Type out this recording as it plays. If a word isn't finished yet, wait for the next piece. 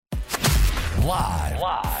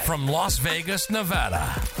Live from Las Vegas, Nevada.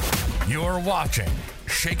 You're watching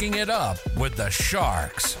Shaking It Up with the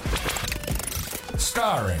Sharks.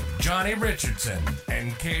 Starring Johnny Richardson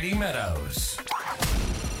and Katie Meadows.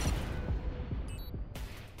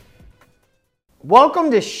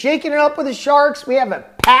 Welcome to Shaking It Up with the Sharks. We have a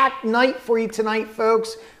packed night for you tonight,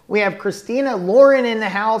 folks. We have Christina Lauren in the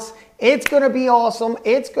house. It's going to be awesome.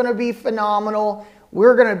 It's going to be phenomenal.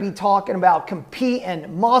 We're going to be talking about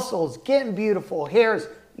competing, muscles, getting beautiful, hairs,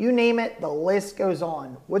 you name it, the list goes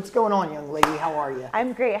on. What's going on, young lady? How are you?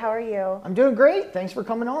 I'm great. How are you? I'm doing great. Thanks for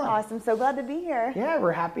coming on. Awesome. So glad to be here. Yeah,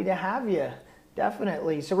 we're happy to have you.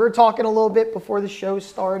 Definitely. So we're talking a little bit before the show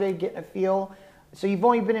started, getting a feel. So you've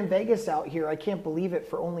only been in Vegas out here, I can't believe it,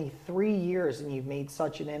 for only 3 years, and you've made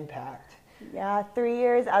such an impact. Yeah, 3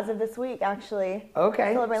 years as of this week, actually.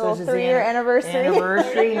 Okay. Celebrating a little 3-year anniversary.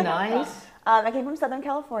 Anniversary, nice. I came from Southern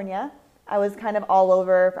California. I was kind of all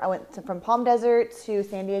over. I went from Palm Desert to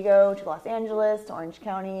San Diego to Los Angeles to Orange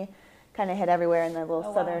County. Kind of hit everywhere in the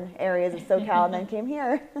little southern areas of SoCal and then came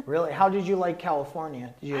here. Really? How did you like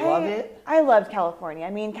California? Did you love it? I loved California. I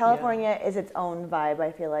mean, California is its own vibe,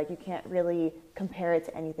 I feel like. You can't really compare it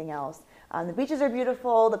to anything else. The beaches are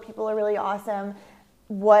beautiful. The people are really awesome.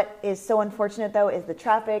 What is so unfortunate, though, is the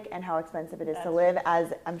traffic and how expensive it is to live,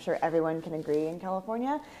 as I'm sure everyone can agree in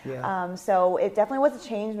California. Yeah. So it definitely was a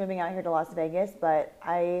change moving out here to Las Vegas, but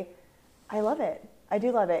I love it. I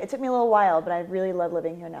do love it. It took me a little while, but I really love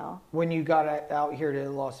living here now. When you got out here to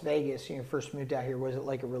Las Vegas, when you first moved out here, was it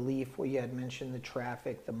like a relief? Well, you had mentioned the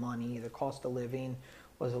traffic, the money, the cost of living.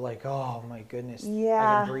 Was it like, oh my goodness, I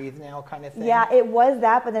can breathe now kind of thing? Yeah, it was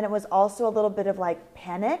that, but then it was also a little bit of like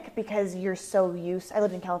panic because you're so used. I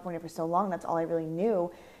lived in California for so long, that's all I really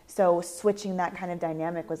knew. So switching that kind of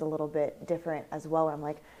dynamic was a little bit different as well. Where I'm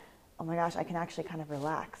like, oh my gosh, I can actually kind of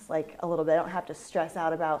relax like a little bit. I don't have to stress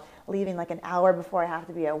out about leaving like an hour before I have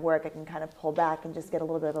to be at work. I can kind of pull back and just get a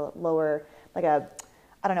little bit of a lower, like a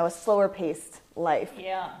slower paced life.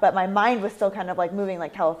 Yeah. But my mind was still kind of like moving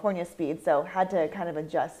like California speed, so had to kind of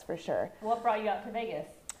adjust for sure. What brought you out to Vegas?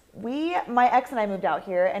 My ex and I moved out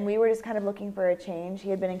here, and we were just kind of looking for a change.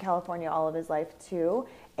 He had been in California all of his life too,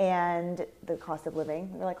 and the cost of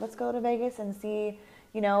living. We were like, let's go to Vegas and see,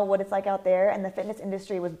 what it's like out there. And the fitness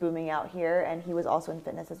industry was booming out here, and he was also in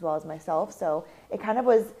fitness as well as myself. So it kind of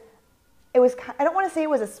was, I don't want to say it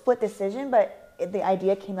was a split decision, but the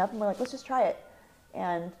idea came up, and we're like, let's just try it.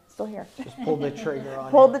 And still here. Just pulled the trigger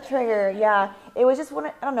on Pulled the trigger, yeah. It was just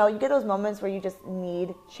I don't know, you get those moments where you just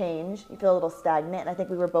need change. You feel a little stagnant. And I think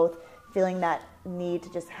we were both feeling that need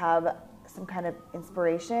to just have some kind of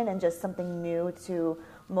inspiration and just something new to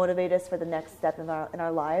motivate us for the next step in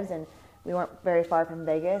our lives. And we weren't very far from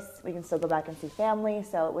Vegas. We can still go back and see family,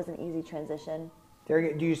 so it was an easy transition.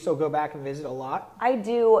 Do you still go back and visit a lot? I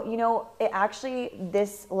do.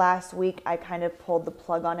 This last week, I kind of pulled the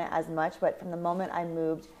plug on it as much, but from the moment I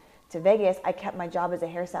moved to Vegas, I kept my job as a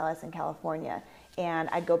hairstylist in California, and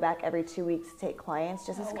I'd go back every 2 weeks to take clients,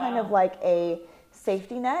 just as kind of like a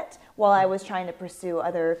safety net while I was trying to pursue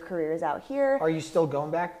other careers out here. Are you still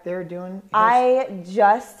going back there doing I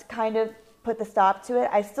just kind of put the stop to it.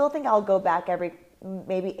 I still think I'll go back every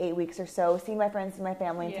maybe 8 weeks or so, see my friends, see my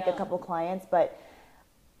family, and take a couple clients, but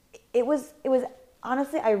it was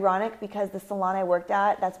honestly ironic because the salon I worked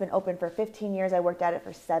at, that's been open for 15 years, I worked at it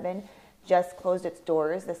for 7, just closed its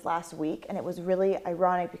doors this last week. And it was really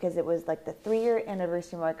ironic because it was like the 3-year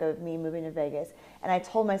anniversary mark of me moving to Vegas. And I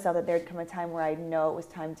told myself that there'd come a time where I'd know it was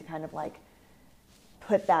time to kind of like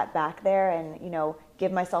put that back there and,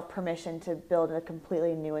 give myself permission to build a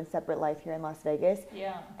completely new and separate life here in Las Vegas.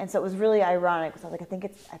 Yeah. And so it was really ironic because I was like,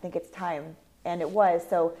 I think it's time. And it was.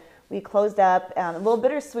 So we closed up, a little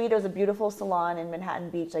bittersweet. It was a beautiful salon in Manhattan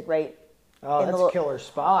Beach, like right. Oh, that's a killer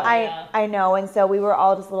spot. I know, and so we were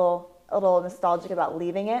all just a little nostalgic about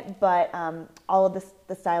leaving it. But all of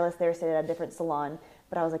the stylists there stayed at a different salon.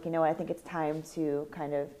 But I was like, I think it's time to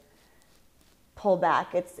kind of pull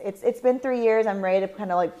back. It's been 3 years. I'm ready to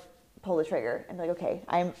kind of like pull the trigger and be like, okay,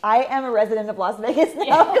 I am a resident of Las Vegas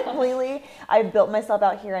now completely. I've built myself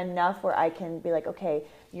out here enough where I can be like, okay,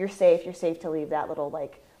 you're safe to leave that little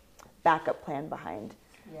like backup plan behind.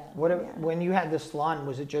 Yeah. When you had the salon,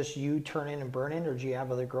 was it just you turning and burning, or do you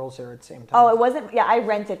have other girls there at the same time? Oh, it wasn't. Yeah, I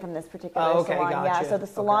rented from this particular salon. Gotcha. Yeah, so the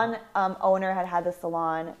salon owner had the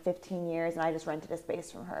salon 15 years, and I just rented a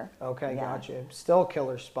space from her. Okay, yeah. Gotcha. Still a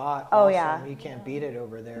killer spot. Oh, awesome. yeah. You can't beat it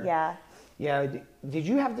over there. Yeah. Yeah. Did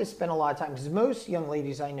you have to spend a lot of time? Because most young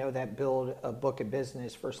ladies I know that build a book of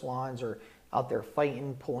business for salons or out there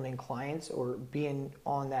fighting, pulling in clients, or being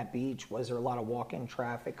on that beach? Was there a lot of walk-in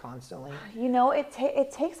traffic constantly? You know, it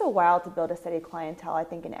takes a while to build a steady clientele, I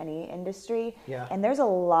think, in any industry. Yeah. And there's a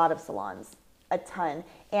lot of salons, a ton.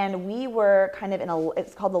 And we were kind of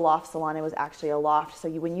it's called the Loft Salon. It was actually a loft. So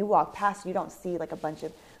when you walk past, you don't see like a bunch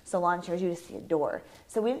of salon chairs, you just see a door.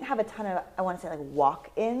 So we didn't have a ton of, I want to say, like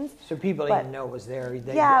walk-ins. So people didn't know it was there.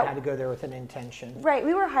 They had to go there with an intention. Right.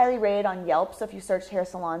 We were highly rated on Yelp. So if you search hair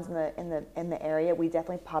salons in the area, we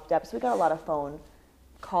definitely popped up. So we got a lot of phone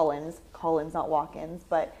call-ins, not walk-ins.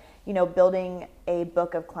 But you know, building a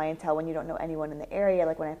book of clientele when you don't know anyone in the area,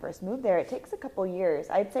 like when I first moved there, it takes a couple years.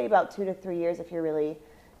 I'd say about 2 to 3 years if you're really,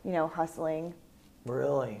 you know, hustling.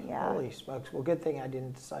 Really? Yeah. Holy smokes. Well, good thing I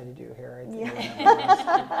didn't decide to do hair.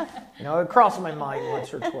 Yeah. You know, it crossed my mind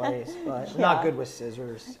once or twice, but I'm not good with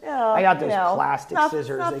scissors. Oh, I got those plastic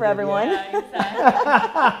scissors. Not for everyone. Yeah, exactly.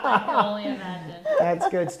 I can only imagine. That's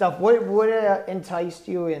good stuff. What enticed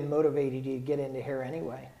you and motivated you to get into hair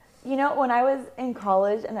anyway? You know, when I was in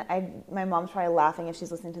college, and my mom's probably laughing if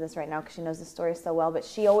she's listening to this right now because she knows the story so well, but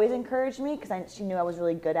she always encouraged me because she knew I was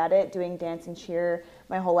really good at it, doing dance and cheer.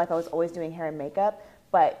 My whole life I was always doing hair and makeup.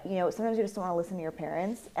 But, you know, sometimes you just don't want to listen to your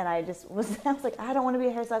parents. And I was like, I don't want to be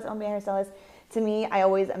a hairstylist. I don't want to be a hairstylist. To me, I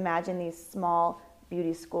always imagined these small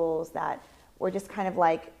beauty schools that were just kind of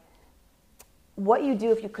like what you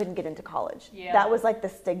do if you couldn't get into college. Yeah. That was like the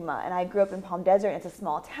stigma. And I grew up in Palm Desert, and it's a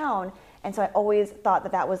small town. And so I always thought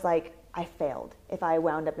that was like, I failed if I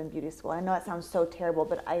wound up in beauty school. I know it sounds so terrible,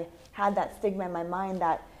 but I had that stigma in my mind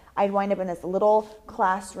that I'd wind up in this little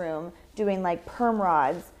classroom doing like perm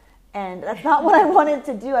rods. And that's not what I wanted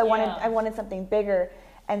to do. I wanted something bigger.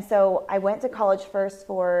 And so I went to college first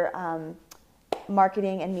for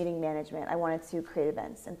marketing and meeting management. I wanted to create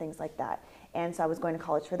events and things like that. And so I was going to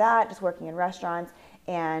college for that, just working in restaurants.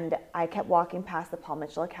 And I kept walking past the Paul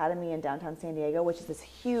Mitchell Academy in downtown San Diego, which is this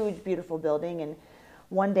huge, beautiful building. And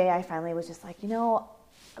one day I finally was just like, you know,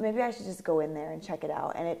 maybe I should just go in there and check it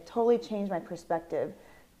out. And it totally changed my perspective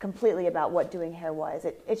completely about what doing hair was.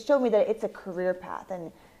 It showed me that it's a career path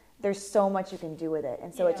and there's so much you can do with it.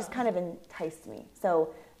 And so it just kind of enticed me.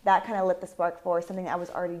 So that kind of lit the spark for something I was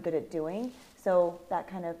already good at doing. So that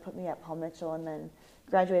kind of put me at Paul Mitchell, and then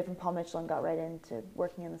graduated from Paul Mitchell and got right into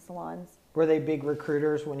working in the salons. Were they big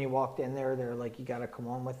recruiters when you walked in there? They're like, you got to come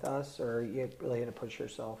on with us, or you really had to push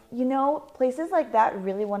yourself? You know, places like that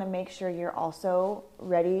really want to make sure you're also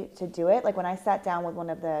ready to do it. Like when I sat down with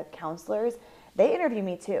one of the counselors, they interview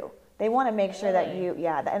me too. They want to make sure that you,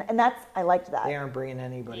 and that's, I liked that. They aren't bringing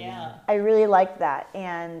anybody in. I really liked that,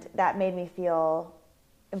 and that made me feel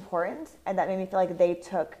important, and that made me feel like they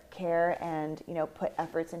took care and, you know, put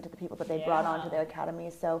efforts into the people that they brought onto their academy.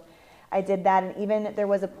 So I did that, and even there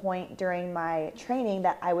was a point during my training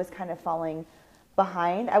that I was kind of falling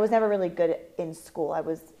behind. I was never really good in school. I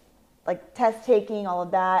was like test taking, all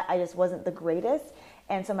of that. I just wasn't the greatest,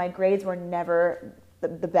 and so my grades were never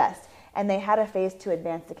the best. And they had a phase 2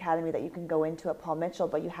 advanced academy that you can go into at Paul Mitchell,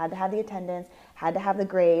 but you had to have the attendance, had to have the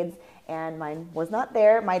grades, and mine was not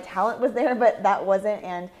there. My talent was there, but that wasn't.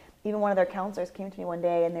 And even one of their counselors came to me one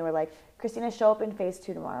day and they were like, Christina, show up in phase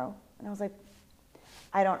 2 tomorrow. And I was like,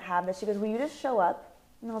 I don't have this. She goes, will you just show up?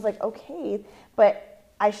 And I was like, okay. But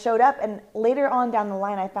I showed up, and later on down the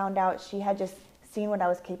line, I found out she had just seen what I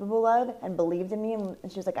was capable of and believed in me.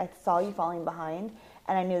 And she was like, I saw you falling behind,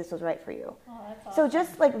 and I knew this was right for you. Oh, that's awesome. So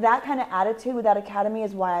just like that kind of attitude with that academy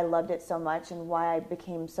is why I loved it so much, and why I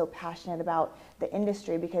became so passionate about the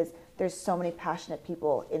industry, because there's so many passionate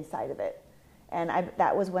people inside of it. And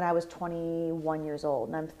that was when I was 21 years old,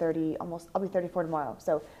 and I'm 30, I'll be 34 tomorrow.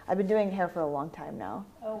 So I've been doing hair for a long time now.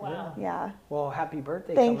 Oh, wow. Yeah. Well, happy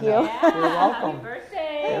birthday. Thank you. You're welcome. Happy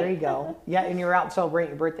birthday. There you go. Yeah, and you were out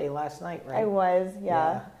celebrating your birthday last night, right? I was,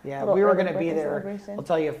 yeah. Yeah, Little we were early going to be birthday there. celebration. I'll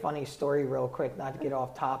tell you a funny story real quick, not to get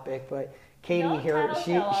off topic, but Katie Don't here,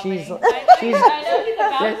 tattletale on she's me. I know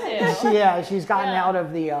he's about to. she's gotten out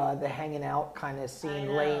of the hanging out kind of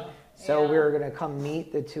scene late. So we were going to come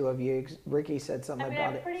meet the two of you. Ricky said something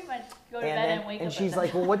about I it. pretty much go to bed and wake up. And she's at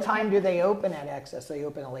like, well, what time do they open at Access? They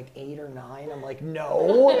open at like 8 or 9. I'm like,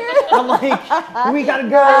 no. I'm like, we got to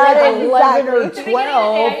go at like 11 or 12.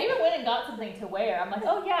 I even went and got something to wear. I'm like,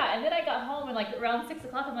 oh yeah. And then I got home and like around 6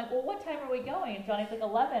 o'clock, I'm like, well, what time are we going? And Johnny's like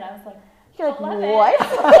 11. I was like, You're like, 11.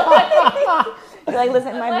 what? You're like,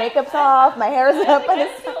 listen, my makeup's off, my hair's up. I'm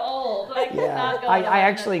so old. I cannot go I to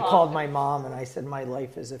actually 11 called my mom and I said, my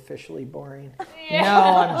life is officially boring. Yeah.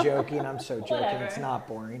 No, I'm joking. I'm so joking. Whatever. It's not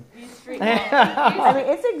boring. You street walk. I mean,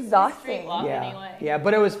 it's Street exhausting. walk Yeah. anyway. Yeah,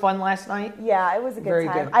 but it was fun last night. Yeah, it was a good Very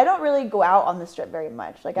time. good. I don't really go out on the strip very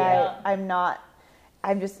much. Like Yeah.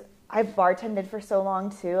 I'm I've bartended for so long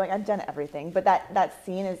too. Like I've done everything, but that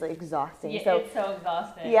scene is like exhausting. Yeah, so it's so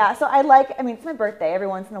exhausting. Yeah, so I mean, it's my birthday. Every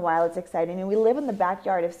once in a while, it's exciting, and we live in the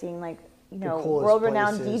backyard of seeing like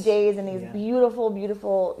world-renowned DJs and these beautiful,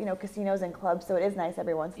 beautiful casinos and clubs. So it is nice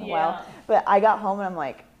every once in a while. But I got home and I'm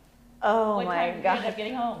like, oh what my time did god, you end up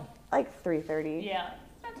getting home? like 3:30. Yeah.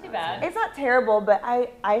 Not too bad. It's not terrible, but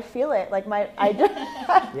I feel it. Like I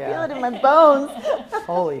feel it in my bones.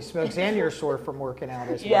 Holy smokes, and you're sore from working out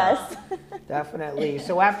as well. Yes. Definitely.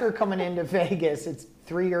 So after coming into Vegas, it's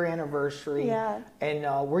 3-year anniversary. Yeah. And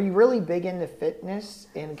were you really big into fitness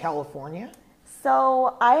in California?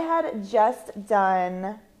 So I had just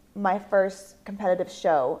done my first competitive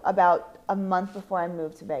show about a month before I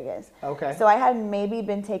moved to Vegas. Okay. So I had maybe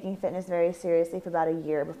been taking fitness very seriously for about a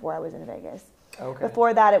year before I was in Vegas. Okay.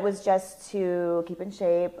 Before that, it was just to keep in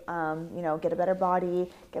shape, get a better body,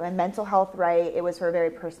 get my mental health right. It was for very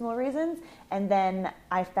personal reasons. And then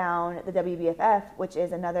I found the WBFF, which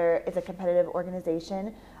is it's a competitive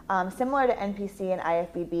organization, similar to NPC and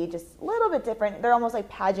IFBB, just a little bit different. They're almost like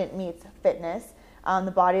pageant meets fitness.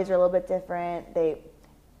 The bodies are a little bit different.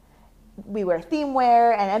 We wear theme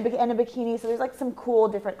wear and a bikini, so there's like some cool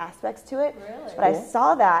different aspects to it. Really? But I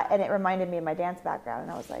saw that, and it reminded me of my dance background,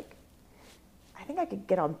 and I was like, I think I could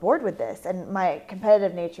get on board with this. And my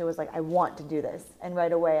competitive nature was like, I want to do this. And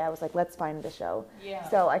right away, I was like, let's find the show. Yeah.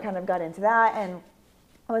 So I kind of got into that, and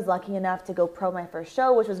I was lucky enough to go pro my first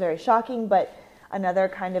show, which was very shocking, but another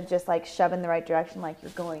kind of just like shove in the right direction, like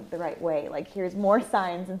you're going the right way. Like here's more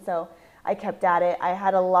signs. And so I kept at it. I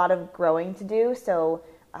had a lot of growing to do, so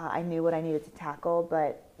I knew what I needed to tackle.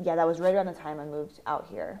 But yeah, that was right around the time I moved out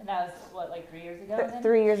here. And that was what, like 3 years ago? Then?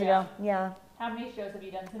 3 years ago, yeah. How many shows have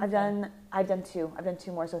you done since I've then? done two. I've done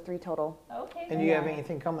 2 more, so 3 total. Okay. And do you have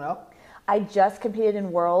anything coming up? I just competed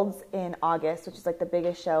in Worlds in August, which is like the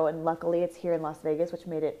biggest show, and luckily it's here in Las Vegas, which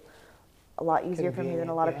made it a lot easier for me than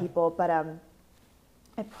a lot of people. But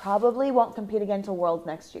I probably won't compete again until Worlds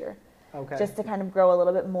next year. Okay. Just to kind of grow a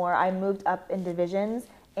little bit more. I moved up in divisions,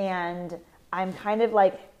 and I'm kind of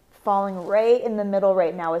like falling right in the middle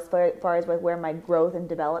right now as far as where my growth and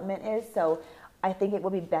development is. So I think it will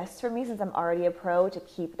be best for me, since I'm already a pro, to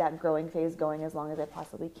keep that growing phase going as long as I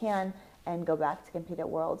possibly can and go back to compete at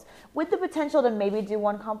Worlds, with the potential to maybe do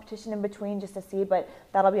one competition in between just to see, but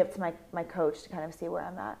that'll be up to my coach to kind of see where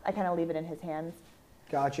I'm at. I kind of leave it in his hands.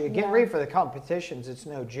 Gotcha. Getting ready for the competitions, it's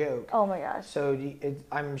no joke. Oh my gosh. So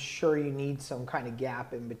I'm sure you need some kind of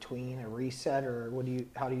gap in between, a reset, or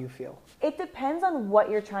how do you feel? It depends on what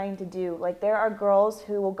you're trying to do. Like there are girls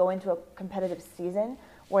who will go into a competitive season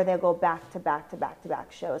where they'll go back to back to back to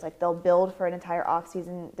back shows. Like they'll build for an entire off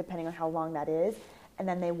season, depending on how long that is, and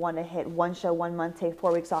then they want to hit one show 1 month, take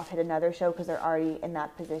 4 weeks off, hit another show because they're already in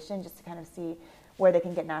that position, just to kind of see where they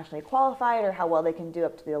can get nationally qualified or how well they can do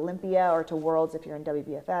up to the Olympia or to Worlds if you're in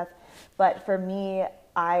WBFF. But for me,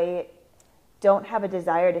 I don't have a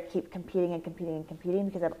desire to keep competing and competing and competing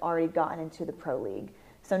because I've already gotten into the pro league.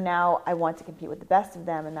 So now I want to compete with the best of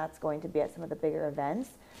them, and that's going to be at some of the bigger events.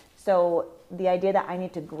 So the idea that I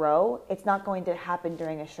need to grow, it's not going to happen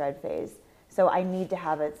during a shred phase. So I need to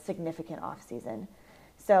have a significant off season.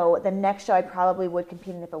 So the next show I probably would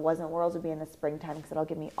compete in if it wasn't Worlds would be in the springtime, because it'll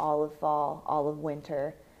give me all of fall, all of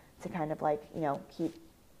winter to kind of like, keep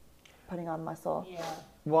putting on muscle. Yeah.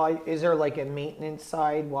 Why is there like a maintenance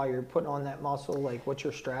side while you're putting on that muscle? Like, what's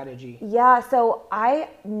your strategy? Yeah, so I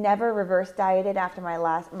never reverse dieted after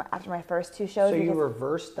my first 2 shows. So you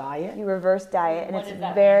reverse diet? You reverse diet, and What it's does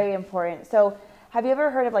that very important. So have you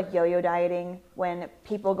ever heard of like yo-yo dieting, when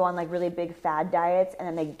people go on like really big fad diets and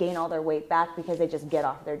then they gain all their weight back because they just get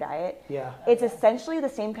off their diet? Yeah. It's essentially the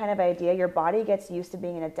same kind of idea. Your body gets used to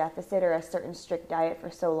being in a deficit or a certain strict diet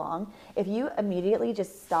for so long. If you immediately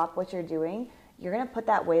just stop what you're doing, you're going to put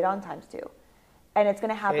that weight on times 2. And it's going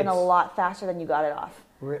to happen a lot faster than you got it off.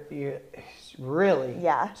 Really?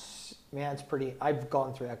 Yeah. Man, it's pretty. I've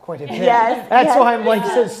gone through that quite a bit. Yes, That's yes. why I'm like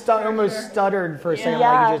almost stuttered for a second.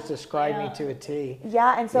 Yeah. Like you just described me to a T.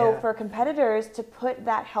 Yeah, and so Yeah. for competitors to put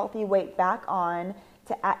that healthy weight back on,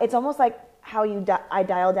 it's almost like how I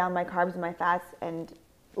dial down my carbs and my fats, and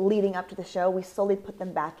leading up to the show, we slowly put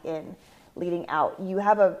them back in, leading out. You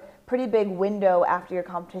have a pretty big window after your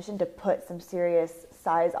competition to put some serious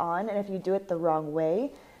size on, and if you do it the wrong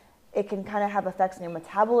way, it can kind of have effects on your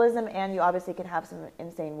metabolism, and you obviously can have some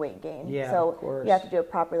insane weight gain. Yeah, so of course. you have to do it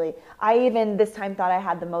properly. I even this time thought I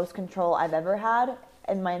had the most control I've ever had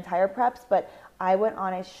in my entire preps, but I went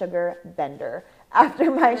on a sugar bender after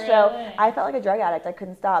my show. I felt like a drug addict. I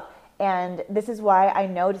couldn't stop. And this is why I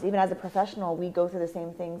know, just even as a professional, we go through the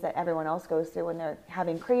same things that everyone else goes through when they're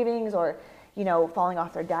having cravings or, falling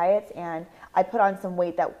off their diets, and I put on some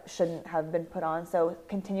weight that shouldn't have been put on. So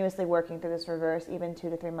continuously working through this reverse, even 2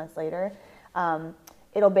 to 3 months later,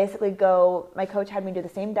 it'll basically go, my coach had me do the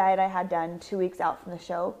same diet I had done 2 weeks out from the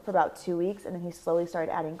show for about 2 weeks, and then he slowly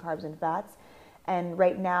started adding carbs and fats. And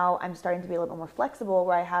right now I'm starting to be a little bit more flexible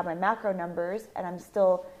where I have my macro numbers and I'm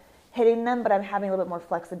still hitting them, but I'm having a little bit more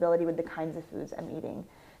flexibility with the kinds of foods I'm eating.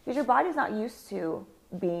 Because your body's not used to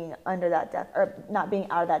being under that or not being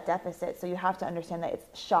out of that deficit. So you have to understand that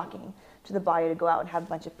it's shocking to the body to go out and have a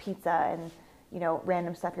bunch of pizza and,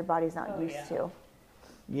 random stuff your body's not used to.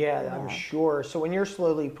 Yeah, I'm sure. So when you're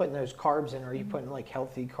slowly putting those carbs in, are you putting like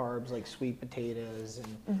healthy carbs like sweet potatoes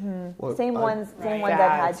and same ones I've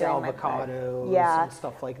had during my prep. Avocados and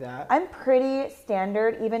stuff like that? I'm pretty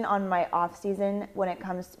standard even on my off season when it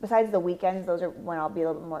comes, besides the weekends, those are when I'll be a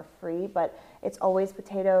little bit more free, but it's always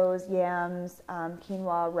potatoes, yams,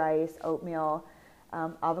 quinoa, rice, oatmeal,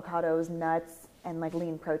 avocados, nuts, and like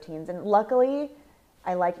lean proteins. And luckily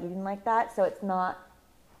I like eating like that, so it's not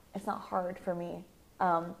hard for me.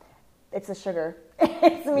 It's the sugar.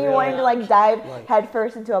 It's me wanting to like dive head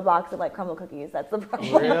first into a box of like crumble cookies. That's the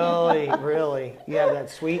problem. Really? You have that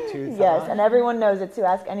sweet tooth. Yes, and everyone knows it too.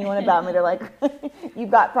 Ask anyone about me. They're like, you've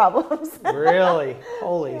got problems. Really?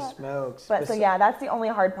 Holy smokes. But so that's the only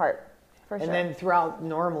hard part. For sure. And then throughout,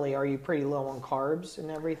 normally, are you pretty low on carbs and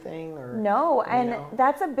everything? Or no, and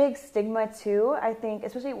that's a big stigma too. I think,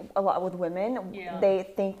 especially a lot with women,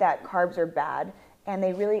 they think that carbs are bad. And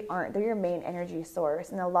they really aren't. They're your main energy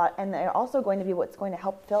source, and they're also going to be what's going to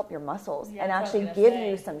help fill up your muscles and actually give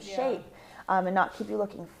you some shape, and not keep you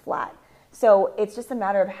looking flat. So it's just a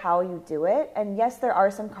matter of how you do it. And yes, there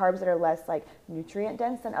are some carbs that are less like nutrient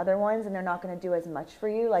dense than other ones, and they're not going to do as much for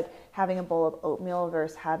you, like having a bowl of oatmeal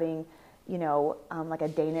versus having, like a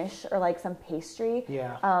Danish or like some pastry.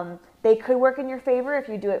 Yeah. They could work in your favor if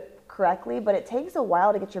you do it correctly, but it takes a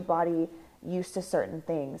while to get your body used to certain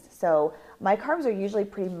things. So my carbs are usually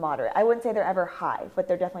pretty moderate. I wouldn't say they're ever high, but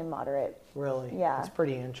they're definitely moderate. Really? Yeah. It's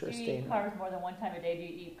pretty interesting. Do you eat carbs more than one time a day? Do you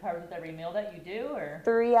eat carbs with every meal that you do, or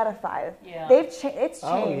 3 out of 5? Yeah. It's changed.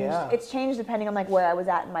 Oh, yeah. It's changed depending on like where I was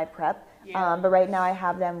at in my prep. Yeah. But right now I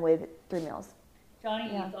have them with 3 meals.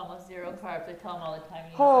 Johnny eats almost 0 carbs. I tell him all the time.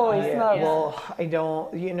 Holy smokes. Well, I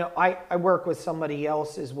don't, I work with somebody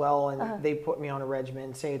else as well, and they put me on a regimen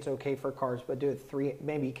and say it's okay for carbs, but do it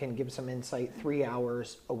maybe you can give some insight, 3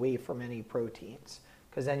 hours away from any proteins,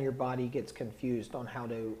 because then your body gets confused on how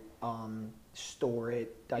to store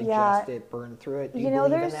it, digest it, burn through it. Do you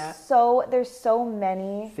believe in that? There's so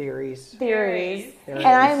many theories. And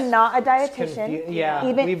I'm not a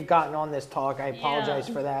dietitian. We've gotten on this talk. I apologize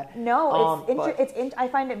for that. No, I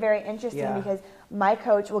find it very interesting because my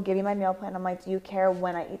coach will give me my meal plan. I'm like, do you care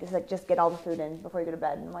when I eat? He's like, just get all the food in before you go to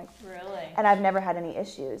bed. And I'm like, really? And I've never had any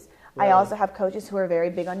issues. Really? I also have coaches who are very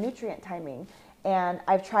big on nutrient timing. And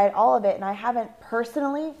I've tried all of it, and I haven't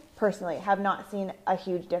personally have not seen a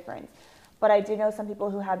huge difference. But I do know some people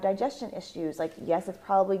who have digestion issues. Like, yes, it's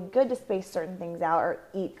probably good to space certain things out or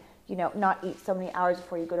eat, not eat so many hours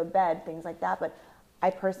before you go to bed, things like that. But I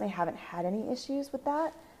personally haven't had any issues with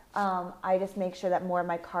that. I just make sure that more of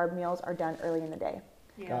my carb meals are done early in the day.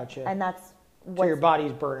 Yeah. Gotcha. And that's so your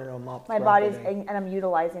body's burning them up. My body's, and I'm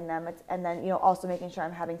utilizing them. And then, also making sure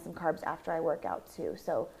I'm having some carbs after I work out too.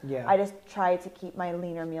 So I just try to keep my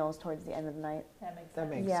leaner meals towards the end of the night. That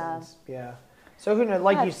makes sense. Yeah. So who knows?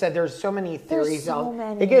 Like you said, there's so many theories out.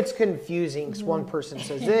 Many. It gets confusing because one person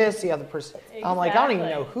says this, the other person. Exactly. I'm like, I don't even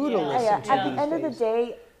know who to listen to. At the end of the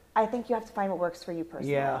day, I think you have to find what works for you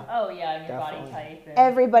personally. Yeah. Oh yeah, and your body type.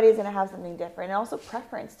 Everybody's gonna have something different, and also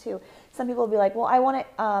preference too. Some people will be like, well, I want it.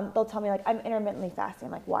 They'll tell me like, I'm intermittently fasting.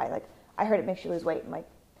 I'm like, why? Like, I heard it makes you lose weight. I'm like,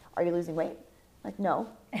 are you losing weight? I'm like, no.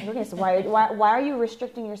 I'm like, okay, so why are you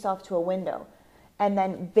restricting yourself to a window? And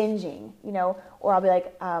then binging, or I'll be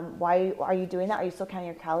like, why are you doing that? Are you still counting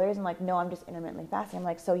your calories? I'm like, no, I'm just intermittently fasting. I'm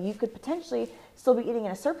like, so you could potentially still be eating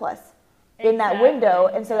in a surplus in that window.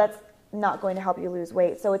 And so that's not going to help you lose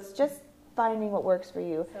weight. So it's just finding what works for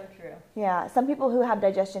you. So true. Yeah. Some people who have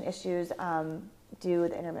digestion issues do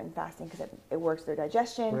the intermittent fasting because it works their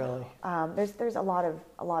digestion. Really? There's a lot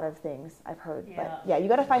of things I've heard. But yeah, you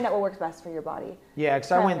got to find out what works best for your body. Yeah,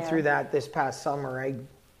 because I went through that this past summer. I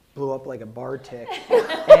blew up like a bar tick.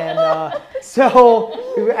 And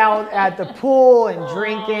so we were out at the pool and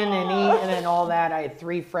drinking and eating and all that. I had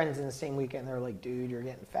 3 friends in the same weekend. They were like, dude, you're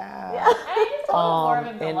getting fat.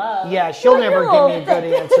 Yeah, she'll never give me a good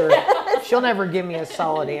answer. She'll never give me a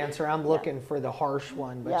solid answer. I'm looking for the harsh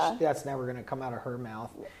one, but that's never going to come out of her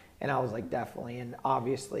mouth. And I was like, definitely. And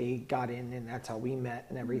obviously got in, and that's how we met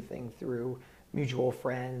and everything through mutual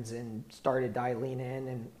friends and started dialing in.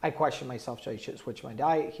 And I questioned myself, should I switch my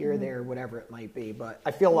diet here, there, whatever it might be. But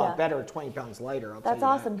I feel a lot better, 20 pounds lighter. I'll tell That's you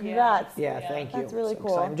awesome. that. Congrats. Yeah, thank you. That's really So cool.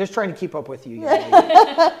 excited. I'm just trying to keep up with you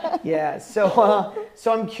guys. Yeah. So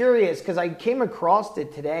I'm curious because I came across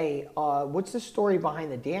it today. What's the story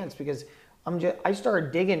behind the dance? Because I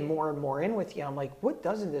started digging more and more in with you. I'm like, what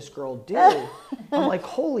doesn't this girl do? I'm like,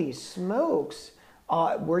 holy smokes.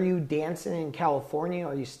 Were you dancing in California?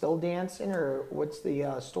 Are you still dancing, or what's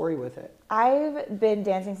the story with it? I've been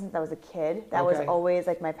dancing since I was a kid. That was Okay. always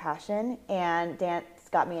like my passion, and dance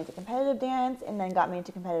got me into competitive dance, and then got me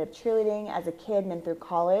into competitive cheerleading as a kid, and then through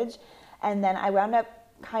college. And then I wound up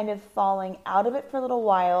kind of falling out of it for a little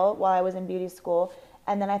while I was in beauty school.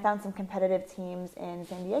 And then I found some competitive teams in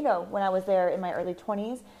San Diego when I was there in my early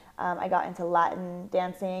 20s. I got into Latin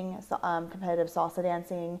dancing, competitive salsa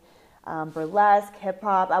dancing, burlesque, hip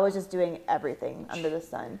hop. I was just doing everything under the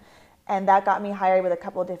sun. And that got me hired with a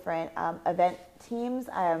couple of different event teams,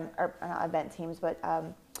 or not event teams, but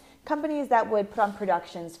companies that would put on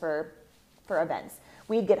productions for events.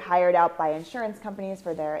 We'd get hired out by insurance companies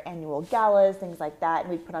for their annual galas, things like that, and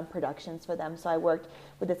we'd put on productions for them. So I worked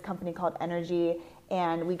with this company called Energy,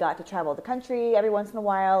 and we got to travel the country every once in a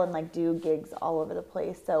while and like do gigs all over the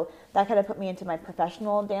place. So that kind of put me into my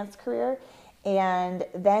professional dance career. And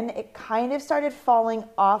then it kind of started falling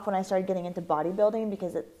off when I started getting into bodybuilding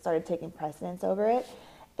because it started taking precedence over it.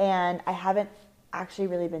 And I haven't actually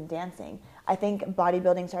really been dancing. I think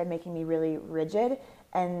bodybuilding started making me really rigid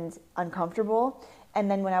and uncomfortable. And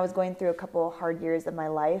then when I was going through a couple hard years of my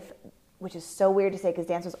life, which is so weird to say because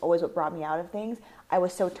dance was always what brought me out of things, I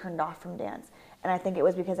was so turned off from dance. And I think it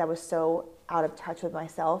was because I was so out of touch with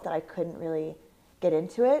myself that I couldn't really get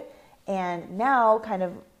into it. And now, kind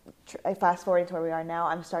of fast forwarding to where we are now,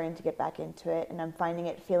 I'm starting to get back into it, and I'm finding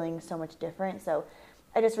it feeling so much different. So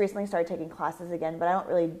I just recently started taking classes again, but I don't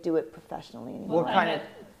really do it professionally anymore. What kind of?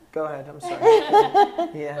 Go ahead. I'm sorry.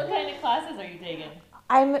 Yeah. What kind of classes are you taking?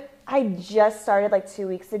 I just started like 2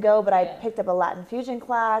 weeks ago, but I picked up a Latin fusion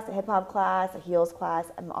class, a hip hop class, a heels class.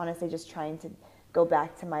 I'm honestly just trying to go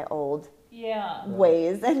back to my old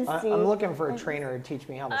ways and see. I'm looking for a trainer to teach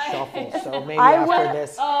me how to shuffle. So maybe I after would-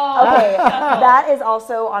 this. Okay, that is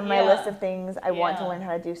also on my Yeah. list of things I want to learn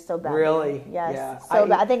how to do so badly. Really? Yes. Yeah. So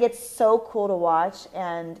bad. I think it's so cool to watch,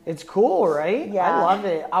 and It's cool, right? Yeah. I love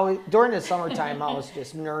it. During the summertime, I was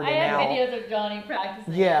just nerding I have out. videos of Johnny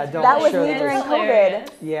practicing. Yeah, It's don't that was show me those. during Hilarious.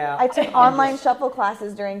 COVID. Yeah. I took online shuffle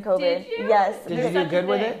classes during COVID. Did you? Yes. Did you Such do a good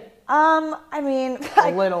with thing. it? I mean,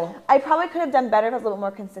 A little. I probably could have done better if I was a little more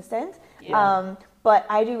consistent. Yeah. But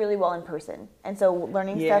I do really well in person, and so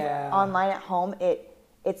learning Yeah. stuff online at home,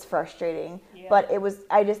 it's frustrating. Yeah. But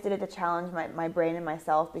I just did it to challenge my brain and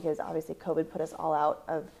myself because obviously COVID put us all out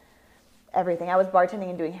of everything. I was bartending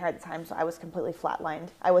and doing hair at the time, so I was completely flatlined.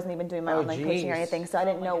 I wasn't even doing my online coaching or geez. anything, so I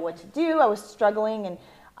didn't know what to do. I was struggling, and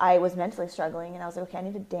I was mentally struggling, and I was like, okay, I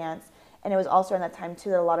need to dance. And it was also around that time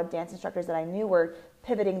too that a lot of dance instructors that I knew were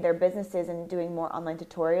pivoting their businesses and doing more online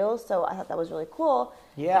tutorials. So I thought that was really cool.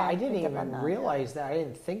 Yeah, and I didn't picked up on even that. realize that. I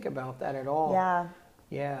didn't think about that at all. Yeah.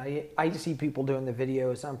 Yeah, I see people doing the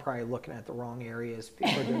videos. I'm probably looking at the wrong areas.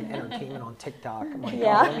 People are doing entertainment on TikTok. I'm like,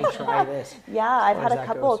 Yeah. oh, let me try this. Yeah, I've far had as a that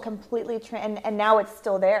couple goes. completely and now it's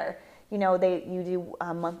still there. You know, you do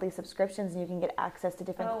monthly subscriptions, and you can get access to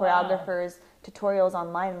different Oh, wow. choreographers, tutorials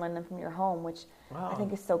online, and learn them from your home, which Wow. I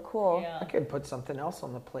think is so cool. Yeah. I could put something else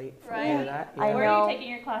on the plate for Right. any of that. I Yeah. Where know. are you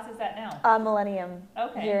taking your classes at now? Millennium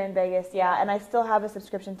Okay. here in Vegas, yeah. And I still have a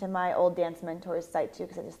subscription to my old Dance Mentors site too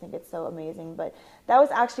because I just think it's so amazing. But that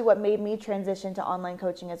was actually what made me transition to online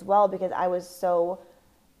coaching as well because I was so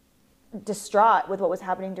distraught with what was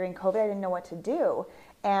happening during COVID. I didn't know what to do.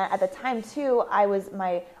 And at the time too,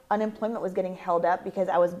 my unemployment was getting held up because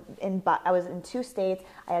I was in 2 states.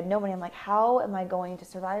 I had no money. I'm like, how am I going to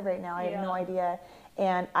survive right now? I have no idea.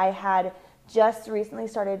 And I had just recently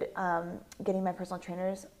started getting my personal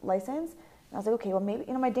trainer's license. And I was like, okay, well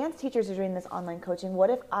maybe, my dance teachers are doing this online coaching. What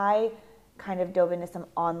if I kind of dove into some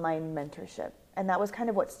online mentorship? And that was kind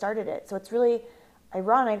of what started it. So it's really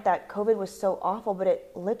ironic that COVID was so awful, but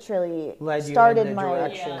it literally Led you started in the my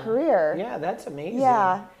direction. career. Yeah, that's amazing.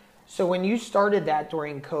 Yeah. So when you started that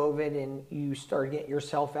during COVID and you started getting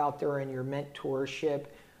yourself out there in your mentorship,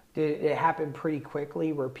 did it happen pretty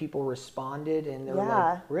quickly where people responded and they were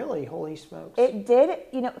Yeah. like, really? Holy smokes. It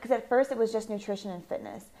did, because at first it was just nutrition and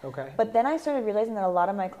fitness. Okay. But then I started realizing that a lot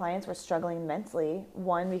of my clients were struggling mentally.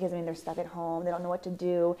 One, because they're stuck at home, they don't know what to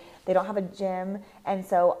do, they don't have a gym. And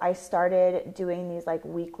so I started doing these like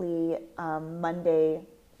weekly Monday,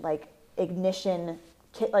 like ignition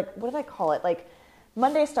kit, like what did I call it? Like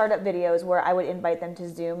Monday startup videos where I would invite them to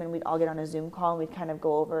Zoom and we'd all get on a Zoom call and we'd kind of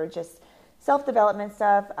go over just self-development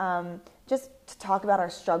stuff, just to talk about our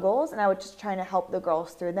struggles, and I would just try to help the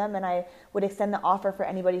girls through them, and I would extend the offer for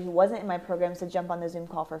anybody who wasn't in my programs to jump on the Zoom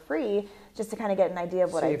call for free, just to kind of get an idea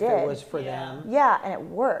of what I did. See if it was for them. Yeah, and it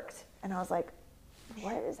worked. And I was like,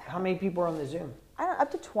 what is How many people are on the Zoom? I don't, up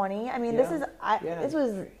to 20. I mean, Yeah. this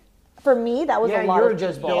was, for me, that was a lot you're of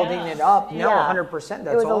just people. building it up. No, Yeah. 100%.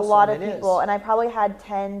 That's It was awesome. a lot of It people, is. and I probably had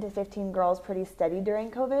 10 to 15 girls pretty steady during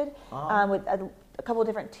COVID, with a couple of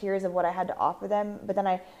different tiers of what I had to offer them. But then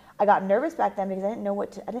I got nervous back then because I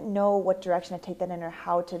didn't know what direction to take that in or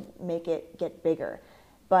how to make it get bigger.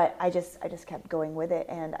 But I just kept going with it,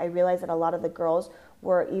 and I realized that a lot of the girls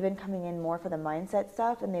were even coming in more for the mindset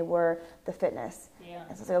stuff than they were the fitness. Yeah.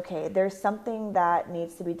 And so I was like, okay, there's something that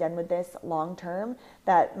needs to be done with this long term,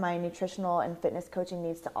 that my nutritional and fitness coaching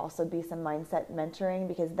needs to also be some mindset mentoring,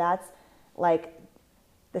 because that's like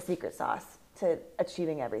the secret sauce to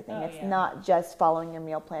achieving everything. Oh, It's yeah. not just following your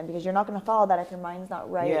meal plan, because you're not going to follow that if your mind's not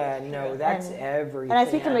right. Yeah, no, that's And- everything. And I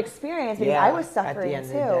speak from experience because I was suffering at the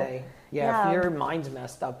end too. Of the day. Yeah, if Yeah. your mind's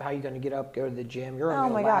messed up, how are you going to get up, go to the gym? You're Oh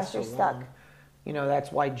going my to gosh, last you're so stuck. long. You know,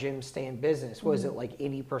 that's why gyms stay in business. Was it like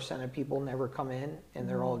 80% of people never come in and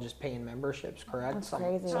they're all just paying memberships, correct? That's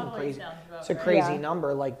crazy. Probably crazy. sounds about It's a right. crazy Yeah.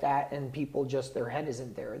 number like that, and people just, their head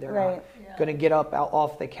isn't there. They're Right. not Yeah. going to get up out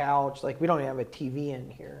off the couch. Like, we don't even have a TV in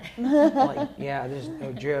here. Like, yeah, there's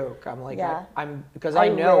no joke. I'm like, Yeah. because I I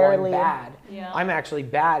know rarely- I'm bad. Yeah. I'm actually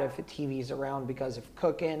bad if a TV's around because of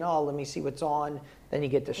cooking. Oh, let me see what's on. Then you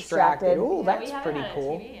get distracted. Distracted. Oh, Yeah, that's we haven't pretty had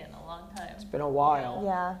cool. A TV in a long time. It's been a while.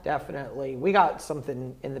 Yeah. Definitely. We got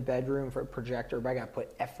something in the bedroom for a projector, but I got to put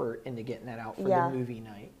effort into getting that out for Yeah. the movie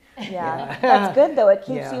night. Yeah. That's good though. It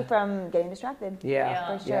keeps Yeah. you from getting distracted.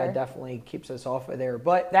 Yeah, For yeah, sure. it definitely keeps us off of there.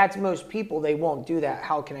 But that's most people. They won't do that.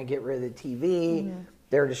 How can I get rid of the TV?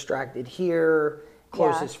 They're distracted here.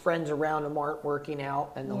 Closest friends around them aren't working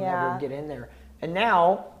out, and they'll Yeah. never get in there. And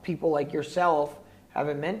now people like yourself have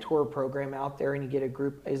a mentor program out there, and you get a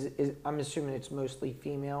group. I'm assuming it's mostly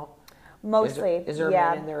female. Mostly. Is there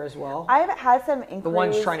yeah. men in there as well? I've had some inquiries. The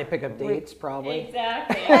ones trying to pick up dates, probably.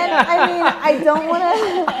 Exactly. And I mean,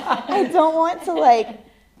 I don't want to like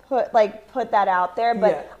put that out there,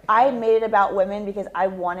 but Yeah. I made it about women because I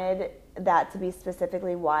wanted that to be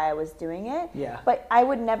specifically why I was doing it. Yeah. But I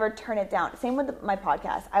would never turn it down. Same with my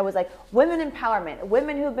podcast. I was like, women empowerment,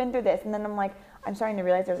 women who've been through this, and then I'm like, I'm starting to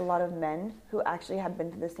realize there's a lot of men who actually have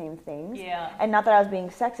been through the same things. Yeah. And not that I was being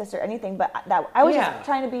sexist or anything, but that I was Yeah. just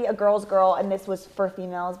trying to be a girl's girl, and this was for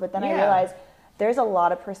females. But then I Yeah. realized there's a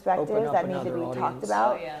lot of Open perspectives up that need to another be audience. talked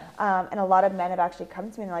about. Oh, yeah. And a lot of men have actually come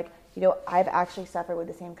to me and they're like, you know, I've actually suffered with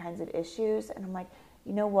the same kinds of issues. And I'm like,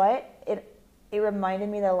 you know what? It reminded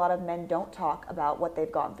me that a lot of men don't talk about what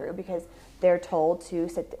they've gone through because they're told to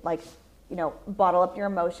sit, like, you know, bottle up your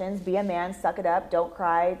emotions, be a man, suck it up, don't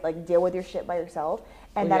cry, like deal with your shit by yourself.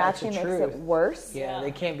 And Well, that yeah, it's the actually makes it truth. worse. Yeah, Yeah.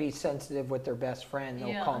 they can't be sensitive with their best friend. They'll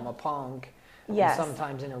Yeah. call him a punk. Yes. And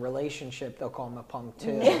sometimes in a relationship, they'll call him a punk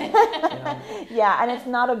too. Yeah, and it's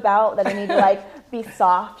not about that I need to like be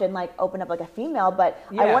soft and like open up like a female, but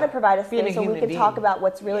I Yeah. want to provide a Being a space so we human can talk being. about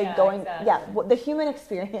what's really Yeah, going. exactly. Yeah, the human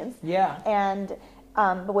experience. Yeah. And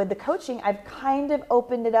but with the coaching, I've kind of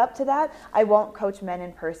opened it up to that. I won't coach men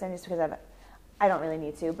in person just because I don't really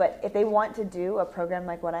need to. But if they want to do a program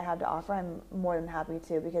like what I have to offer, I'm more than happy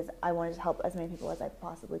to because I want to just help as many people as I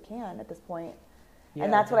possibly can at this point. Yeah,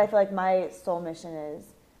 And that's what I feel like my soul mission is.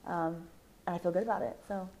 And I feel good about it.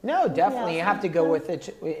 So No, definitely. You awesome. have to go with it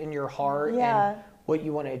in your heart Yeah. and what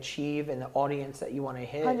you want to achieve and the audience that you want to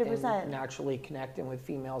hit. 100%. And naturally connecting with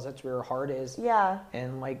females, that's where your heart is. yeah.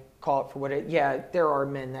 And like call it for what it. Yeah, there are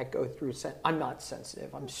men that go through. I'm not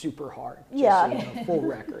sensitive. I'm super hard. Just Yeah. So you know, full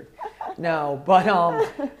record. No, but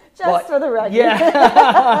Just for the record.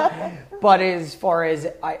 Yeah. But as far as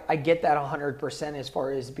I get that 100% as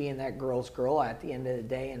far as being that girl's girl at the end of the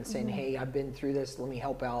day and saying, hey, I've been through this. Let me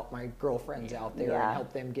help out my girlfriends out there Yeah. and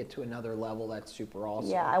help them get to another level. That's super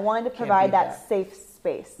awesome. Yeah, I wanted to Can't provide beat that safe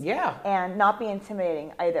space. Yeah. And not be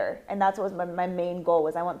intimidating either. And that's what was my main goal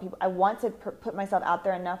was I want to put myself out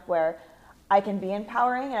there enough where I can be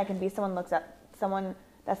empowering and I can be someone that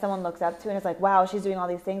someone looks up to and it's like, wow, she's doing all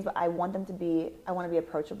these things, but I want to be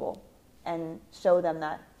approachable and show them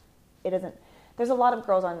that it isn't. There's a lot of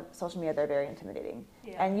girls on social media that are very intimidating.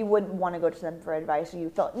 Yeah. And you wouldn't want to go to them for advice, or you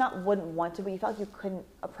felt wouldn't want to, but you felt like you couldn't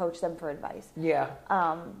approach them for advice. Yeah.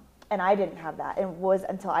 And I didn't have that. It was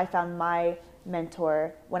until I found my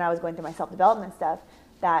mentor when I was going through my self-development stuff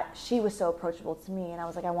that she was so approachable to me, and I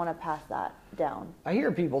was like, I want to pass that down. I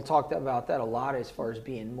hear people talk about that a lot as far as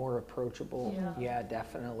being more approachable. Yeah,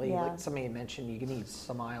 definitely. Yeah. Like somebody mentioned, you need to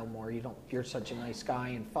smile more. You're such a nice guy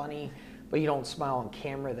and funny, but you don't smile on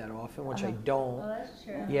camera that often, which I don't. Oh, that's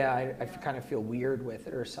true. Yeah, I kind of feel weird with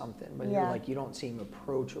it or something, but you're like, you don't seem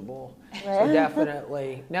approachable. Right. So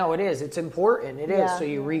definitely, no, it is. It's important. It is. Yeah. So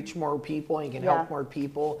you reach more people and you can help more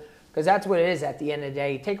people. Because that's what it is at the end of the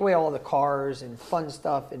day. Take away all the cars and fun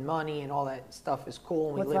stuff and money and all that stuff is cool.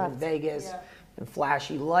 And we What's live left? in Vegas and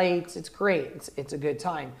flashy lights. It's great. It's a good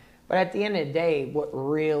time. But at the end of the day, what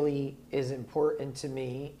really is important to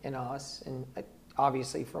me and us, and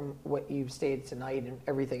obviously from what you've stated tonight and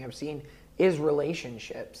everything I've seen, is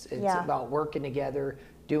relationships. It's about working together,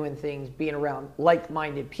 doing things, being around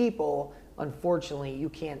like-minded people. Unfortunately, you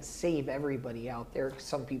can't save everybody out there because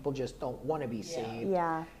some people just don't want to be saved.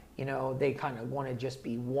 Yeah. You know, they kind of want to just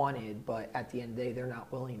be wanted, but at the end of the day, they're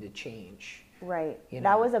not willing to change. Right. You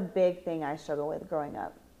That know? was a big thing I struggled with growing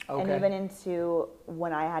up. And Okay. even into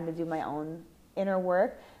when I had to do my own inner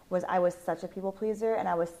work, was I was such a people pleaser, and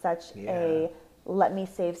I was such a let me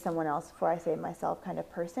save someone else before I save myself kind of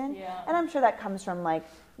person. Yeah. And I'm sure that comes from like,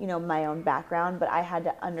 you know, my own background, but I had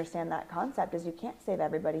to understand that concept is you can't save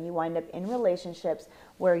everybody. You wind up in relationships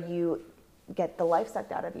where you get the life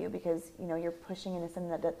sucked out of you because, you know, you're pushing into something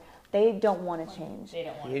that they don't want to change. They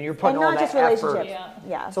don't want And you're putting And all not that just effort. relationships.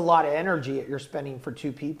 Yeah. It's a lot of energy that you're spending for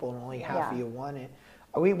two people and only half of you want it.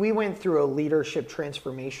 We went through a leadership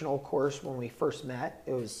transformational course when we first met.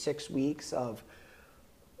 It was 6 weeks of,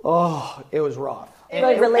 it was rough. Like in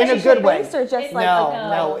a relationship good way. based or just like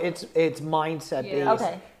No, it's mindset based.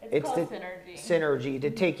 Okay. It's called the synergy. synergy to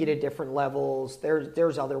take you to different levels.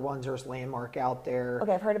 There's other ones. There's Landmark out there.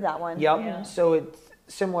 Okay, I've heard of that one. Yep. Yeah. So it's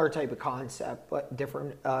similar type of concept, but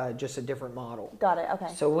different, just a different model. Got it.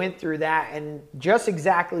 Okay. So went through that, and just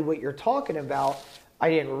exactly what you're talking about. I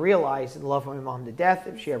didn't realize, and love my mom to death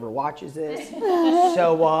if she ever watches this.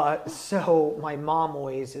 So my mom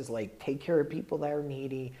always is like, take care of people that are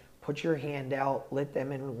needy. Put your hand out. Let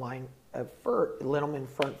them in line first. Let them in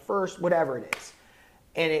front first. Whatever it is.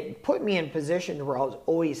 And it put me in position where I was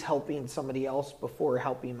always helping somebody else before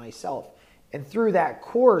helping myself. And through that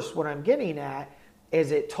course, what I'm getting at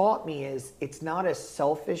is it taught me is it's not a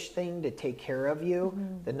selfish thing to take care of you.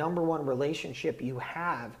 Mm-hmm. The number one relationship you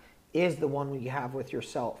have is the one you have with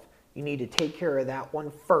yourself. You need to take care of that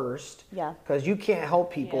one first. Yeah. Because you can't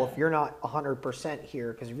help people if you're not 100%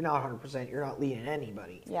 here. Because if you're not 100%, you're not leading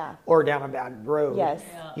anybody. Yeah. Or down a bad road. Yes.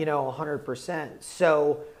 Yeah. You know, 100%.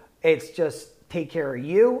 So it's just take care of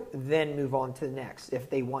you, then move on to the next. If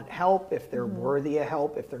they want help, if they're worthy of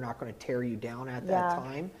help, if they're not going to tear you down at that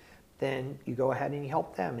time, then you go ahead and you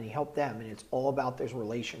help them and you help them. And it's all about those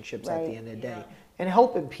relationships at the end of the day. And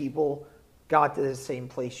helping people got to the same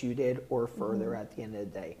place you did or further at the end of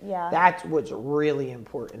the day. Yeah. That's what's really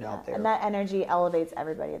important out there. And that energy elevates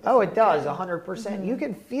everybody at the Oh, same it does, time. 100%. You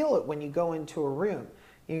can feel it when you go into a room.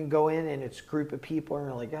 You can go in and it's a group of people and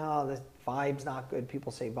you're like, oh, the vibe's not good.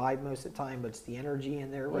 People say vibe most of the time, but it's the energy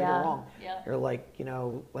in there, right or wrong. Yeah. You're like, you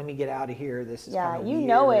know, let me get out of here. This is Yeah, kind of you weird.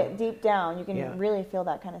 know it deep down. You can Yeah. really feel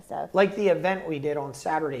that kind of stuff. Like the event we did on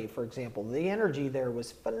Saturday, for example, the energy there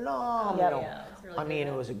was phenomenal. Yeah, it's really I mean,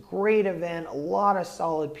 good. it was a great event, a lot of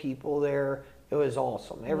solid people there. It was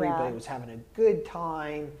awesome. Everybody Yeah. was having a good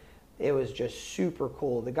time. It was just super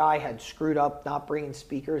cool. The guy had screwed up not bringing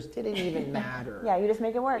speakers. Didn't even matter. Yeah, you just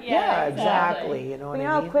make it work. Yeah, exactly. exactly. You know But what you know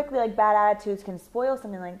I how mean? quickly like bad attitudes can spoil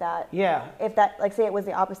something like that. Yeah. If that, like, say it was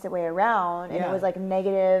the opposite way around, and Yeah. it was like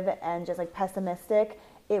negative and just like pessimistic,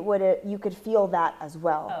 it would you could feel that as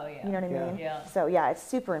well. Oh, yeah. You know what I Yeah. mean? Yeah. So yeah, it's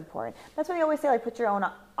super important. That's why they always say like put your own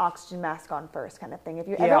oxygen mask on first, kind of thing. If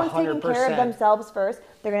you're Yeah, everyone's taking care 100%. of themselves first,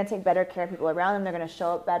 they're going to take better care of people around them. They're going to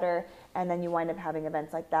show up better, and then you wind up having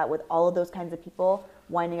events like that with all of those kinds of people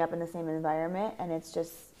winding up in the same environment, and it's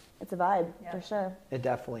a vibe Yeah. for sure. It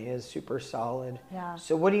definitely is super solid. Yeah.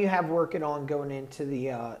 So what do you have working on going into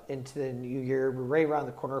the new year? We're right around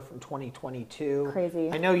the corner from 2022.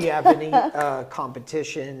 Crazy. I know you have any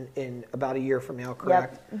competition in about a year from now,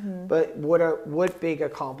 correct? But what big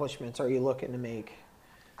accomplishments are you looking to make?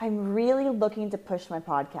 I'm really looking to push my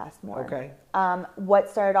podcast more. Okay. What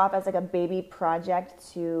started off as like a baby project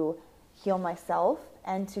to heal myself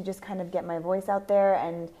and to just kind of get my voice out there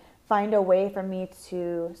and find a way for me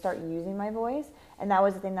to start using my voice. And that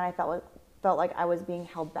was the thing that I felt like I was being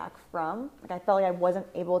held back from. Like I felt like I wasn't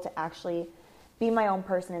able to actually be my own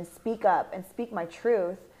person and speak up and speak my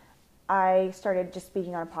truth I started just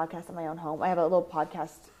speaking on a podcast at my own home. I have a little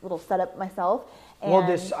podcast, little setup myself. And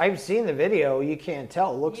Well, I've seen the video. You can't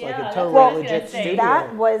tell. It looks like Yeah, a that's totally what I was legit gonna say.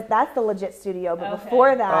 studio. that's the legit studio, but Okay.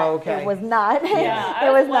 before that, Oh, okay. it was not. Yeah, I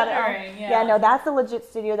it was was not. wondering, Yeah, yeah. no, that's the legit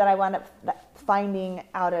studio that I wound up finding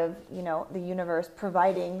out of, the universe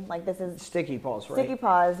providing. Like, this is Sticky Paws, right? Sticky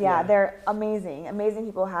Paws. Yeah, Yeah. they're amazing. Amazing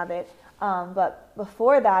people have it. But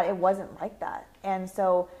before that, it wasn't like that, and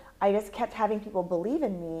so I just kept having people believe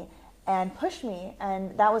in me and push me,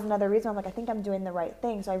 and that was another reason I'm like, I think I'm doing the right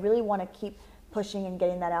thing. So I really want to keep pushing and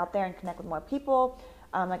getting that out there and connect with more people.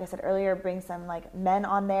 Like I said earlier, bring some like men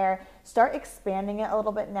on there, start expanding it a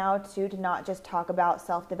little bit now too, to not just talk about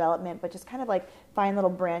self-development, but just kind of like find little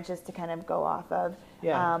branches to kind of go off of.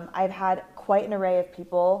 Yeah. I've had quite an array of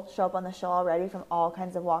people show up on the show already from all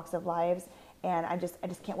kinds of walks of lives, and I just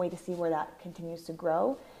can't wait to see where that continues to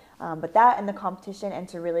grow. But that and the competition, and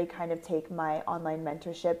to really kind of take my online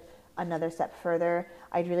mentorship another step further.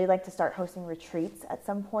 I'd really like to start hosting retreats at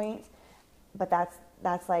some point, but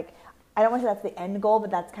that's like, I don't want to say that's the end goal,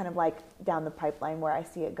 but that's kind of like down the pipeline where I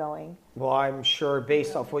see it going. Well, I'm sure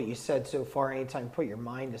based off what you said so far, anytime you put your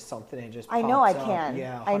mind to something, it just I know I pops up. can.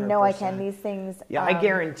 Yeah, I know I 100%. can. These things. Yeah, I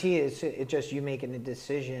guarantee it's just you making a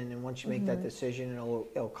decision, and once you make Mm-hmm. that decision,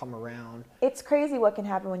 it'll come around. It's crazy what can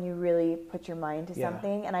happen when you really put your mind to Yeah.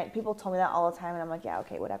 something. And people told me that all the time, and I'm like, yeah,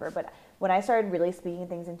 okay, whatever. But when I started really speaking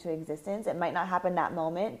things into existence, it might not happen that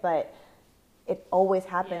moment, but it always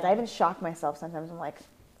happens. Yeah. I even shock myself sometimes. I'm like,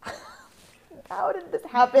 how did this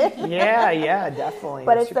happen? Yeah, definitely.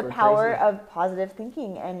 But it's the super power crazy. of positive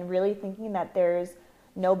thinking and really thinking that there's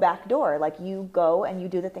no back door. Like, you go and you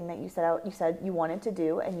do the thing that you said you wanted to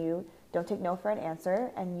do, and you don't take no for an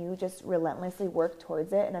answer, and you just relentlessly work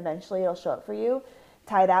towards it, and eventually it'll show up for you.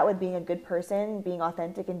 Tie that with being a good person, being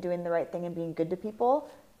authentic and doing the right thing and being good to people.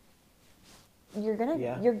 You're going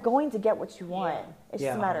to get what you want. Yeah. It's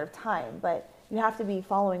just a matter of time, but you have to be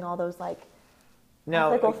following all those No,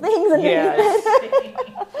 ethical things underneath yeah,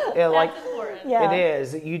 it. yeah, like That's important. Yeah. it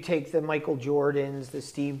is. You take the Michael Jordans, the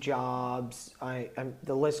Steve Jobs,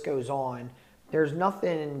 the list goes on. There's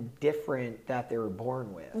nothing different that they were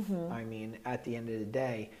born with. Mm-hmm. I mean, at the end of the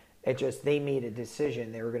day, it just, they made a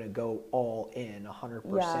decision. They were going to go all in 100%,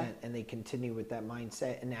 Yeah. and they continue with that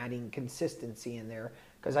mindset and adding consistency in there,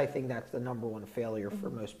 because I think that's the number one failure for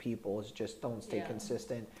Mm-hmm. most people is just don't stay Yeah.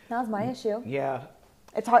 consistent. That was my issue. Yeah.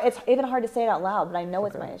 It's hard. It's even hard to say it out loud, but I know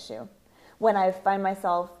it's Okay. my issue. When I find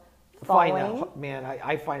myself following,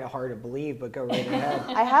 I find it hard to believe, but go right ahead.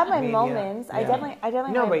 I have my I mean, yeah, moments. I yeah. definitely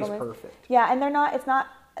have Nobody's moments. perfect. Yeah, and they're not. It's not,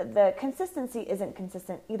 the consistency isn't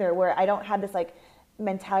consistent either. Where I don't have this like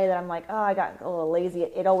mentality that I'm like, oh, I got a little lazy.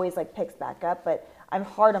 It always like picks back up, but I'm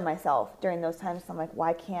hard on myself during those times. So I'm like,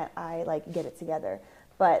 why can't I like get it together?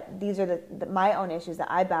 But these are my own issues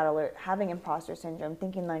that I battle, or having imposter syndrome,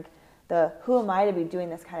 thinking like, who am I to be doing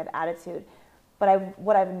this kind of attitude? But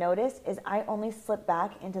what I've noticed is I only slip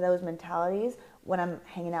back into those mentalities when I'm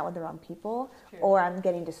hanging out with the wrong people, or I'm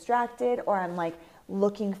getting distracted, or I'm like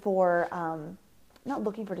looking for, not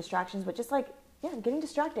looking for distractions, but just like, getting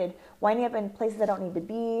distracted, winding up in places I don't need to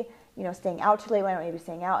be, staying out too late when I don't need to be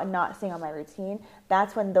staying out, and not staying on my routine.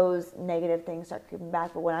 That's when those negative things start creeping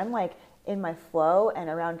back. But when I'm like in my flow and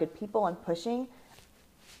around good people and pushing,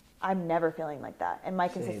 I'm never feeling like that. And my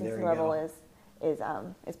there consistency you level go.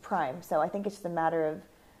 is prime. So I think it's just a matter of,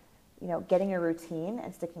 getting a routine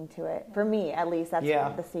and sticking to it. For me, at least, that's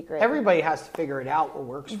the secret. Everybody has to figure it out what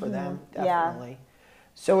works for them, Yeah. definitely.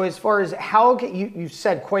 So as far as you've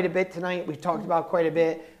said quite a bit tonight, we've talked about quite a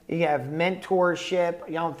bit. You have mentorship.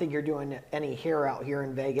 I don't think you're doing any hair out here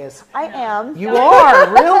in Vegas. I am. You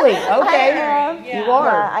are, really? Okay. I am. You are.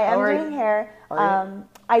 Yeah, I am All right. doing hair. Are you?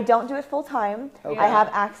 I don't do it full time. Okay. I have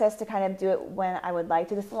access to kind of do it when I would like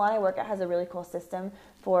to. The salon I work at has a really cool system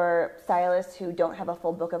for stylists who don't have a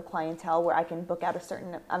full book of clientele, where I can book out a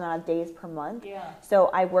certain amount of days per month. Yeah. So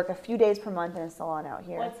I work a few days per month in a salon out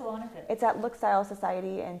here. What salon is it? It's at Look Style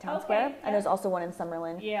Society in Town Okay, Square, yeah. and there's also one in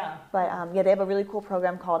Summerlin. Yeah. But they have a really cool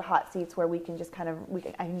program called Hot Seats, where we can just I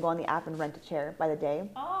can go on the app and rent a chair by the day.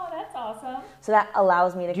 Oh, that's awesome. So that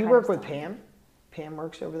allows me to. Do you kind work of with Pam? Pam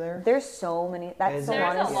works over there? There's so many. That Is salon there?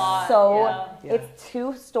 is There's a lot, so. yeah. It's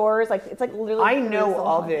 2 stores. Like, it's like literally. I 3 know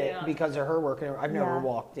salons. of it Yeah. because of her working. I've never Yeah.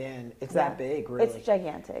 walked in. It's Yeah. that big, really. It's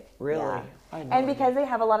gigantic. Really? Yeah. I know And it. because they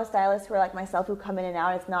have a lot of stylists who are like myself who come in and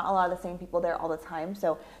out, it's not a lot of the same people there all the time.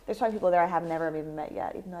 So there's probably people there I have never even met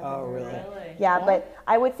yet, even though I've Oh, been there. really? Really? Yeah, but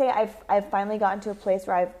I would say I've finally gotten to a place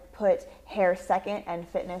where I've put hair second and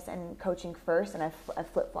fitness and coaching first, and I've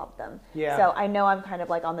flip-flopped them. Yeah. So I know I'm kind of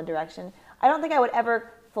like on the direction. I don't think I would ever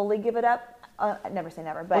fully give it up never say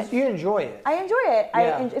never, but you enjoy it. I enjoy it.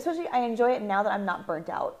 Yeah. Especially I enjoy it now that I'm not burnt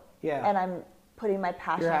out. Yeah. And I'm putting my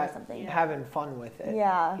passion You're into something. having fun with it.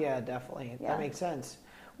 Yeah. Yeah, definitely. Yeah. That makes sense.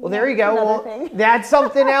 Well, there you go. Another Well, thing. that's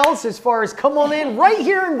something else as far as come on in right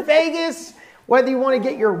here in Vegas. Whether you want to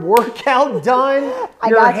get your workout done,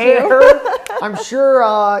 your got hair, you. I'm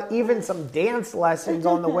sure even some dance lessons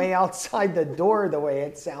on the way outside the door, the way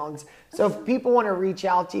it sounds. So if people want to reach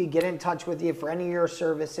out to you, get in touch with you for any of your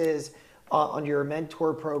services on your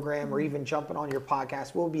mentor program or even jumping on your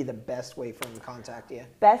podcast, what would be the best way for them to contact you?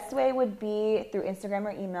 Best way would be through Instagram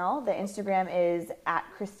or email. The Instagram is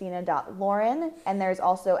 @Christina.Lauren, and there's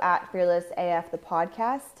also @FearlessAF the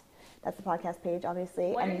podcast. That's the podcast page,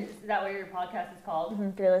 obviously. Is that what your podcast is called?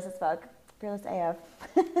 Fearless as fuck. Fearless AF.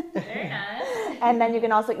 Very nice. And then you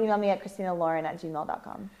can also email me at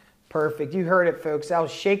ChristinaLauren@gmail.com. Perfect. You heard it, folks. I was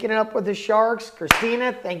shaking it up with the Sharks.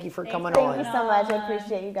 Christina, thank you for coming Thank on. you so much. I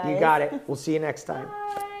appreciate you guys. You got it. We'll see you next time.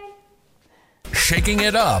 Bye. Shaking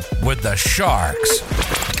It Up with the Sharks.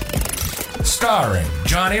 Starring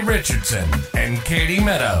Johnny Richardson and Katie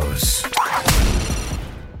Meadows.